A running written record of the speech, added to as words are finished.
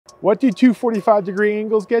What do two 45-degree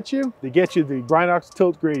angles get you? They get you the Rhinox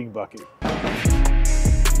Tilt Grading Bucket.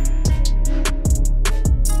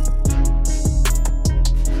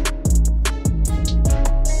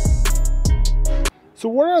 So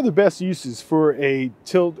what are the best uses for a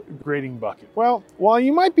tilt grading bucket? Well, while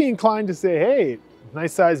you might be inclined to say, hey,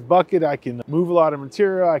 nice sized bucket, I can move a lot of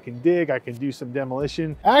material, I can dig, I can do some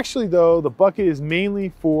demolition. Actually though, the bucket is mainly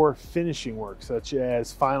for finishing work, such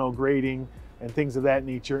as final grading and things of that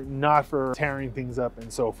nature, not for tearing things up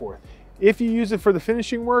and so forth. If you use it for the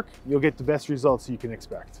finishing work, you'll get the best results you can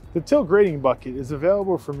expect. The tilt grading bucket is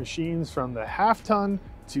available for machines from the 1/2 ton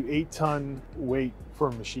to 8-ton weight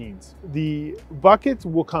for machines. The buckets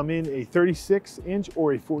will come in a 36-inch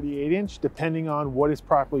or a 48-inch, depending on what is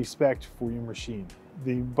properly spec'd for your machine.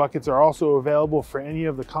 The buckets are also available for any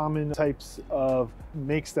of the common types of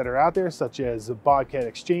makes that are out there, such as the Bobcat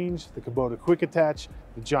Exchange, the Kubota Quick Attach,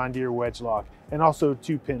 the John Deere Wedge Lock, and also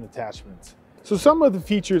 2-pin attachments. So some of the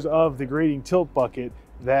features of the grading tilt bucket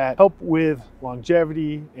that help with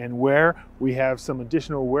longevity and wear: we have some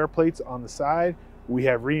additional wear plates on the side, we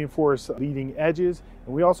have reinforced leading edges,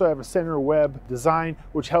 and we also have a center web design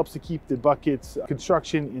which helps to keep the bucket's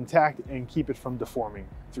construction intact and keep it from deforming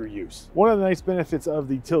through use. One of the nice benefits of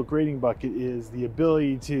the tilt grading bucket is the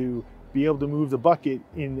ability to be able to move the bucket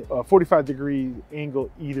in a 45-degree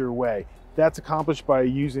angle either way. That's accomplished by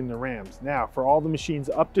using the rams. Now, for all the machines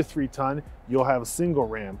up to 3 ton, you'll have a single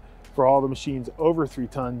ram. For all the machines over 3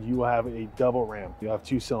 tons, you will have a double ram. You'll have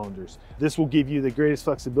 2 cylinders. This will give you the greatest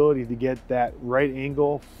flexibility to get that right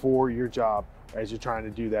angle for your job as you're trying to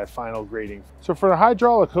do that final grading. So for the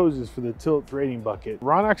hydraulic hoses for the tilt grading bucket,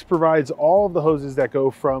 Rhinox provides all of the hoses that go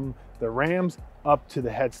from the rams up to the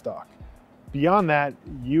headstock. Beyond that,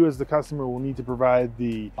 you as the customer will need to provide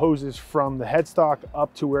the hoses from the headstock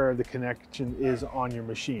up to where the connection is on your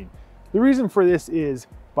machine. The reason for this is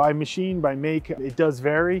by machine, by make, it does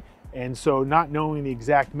vary. And so not knowing the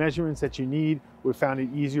exact measurements that you need, we found it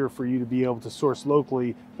easier for you to be able to source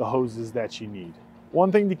locally the hoses that you need.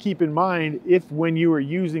 One thing to keep in mind when you are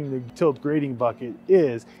using the tilt grading bucket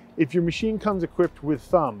is if your machine comes equipped with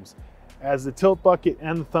thumbs, as the tilt bucket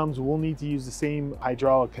and the thumbs will need to use the same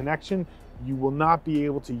hydraulic connection, you will not be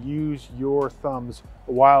able to use your thumbs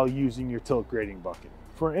while using your tilt grading bucket.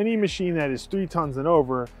 For any machine that is 3 tons and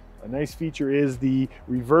over, a nice feature is the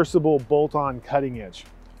reversible bolt-on cutting edge.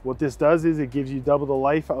 What this does is it gives you double the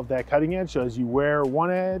life of that cutting edge. So as you wear one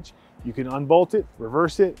edge, you can unbolt it,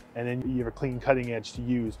 reverse it, and then you have a clean cutting edge to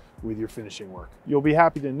use with your finishing work. You'll be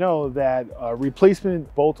happy to know that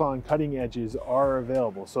replacement bolt-on cutting edges are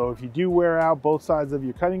available. So if you do wear out both sides of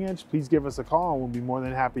your cutting edge, please give us a call and we'll be more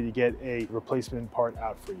than happy to get a replacement part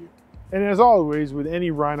out for you. And as always, with any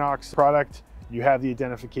Rhinox product, you have the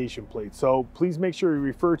identification plate. So please make sure you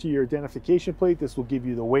refer to your identification plate. This will give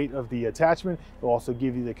you the weight of the attachment. It will also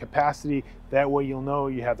give you the capacity. That way you'll know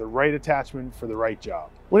you have the right attachment for the right job.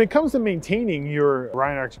 When it comes to maintaining your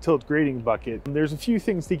Rhinox Tilt Grading Bucket, there's a few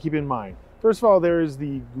things to keep in mind. First of all, there's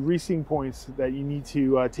the greasing points that you need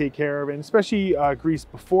to take care of, and especially grease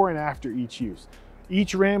before and after each use.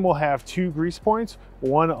 Each ram will have 2 grease points,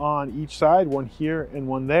 one on each side, one here and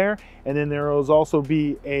one there. And then there will also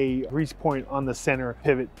be a grease point on the center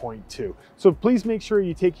pivot point too. So please make sure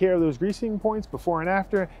you take care of those greasing points before and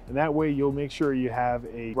after, and that way you'll make sure you have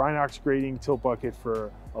a Rhinox grading tilt bucket for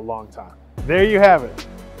a long time. There you have it,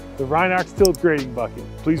 the Rhinox Tilt Grading Bucket.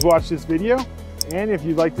 Please watch this video. And if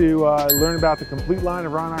you'd like to learn about the complete line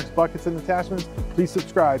of Rhinox buckets and attachments, please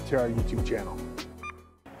subscribe to our YouTube channel.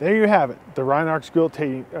 There you have it, the Rhinox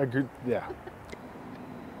yeah.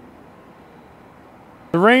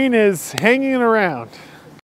 The rain is hanging around.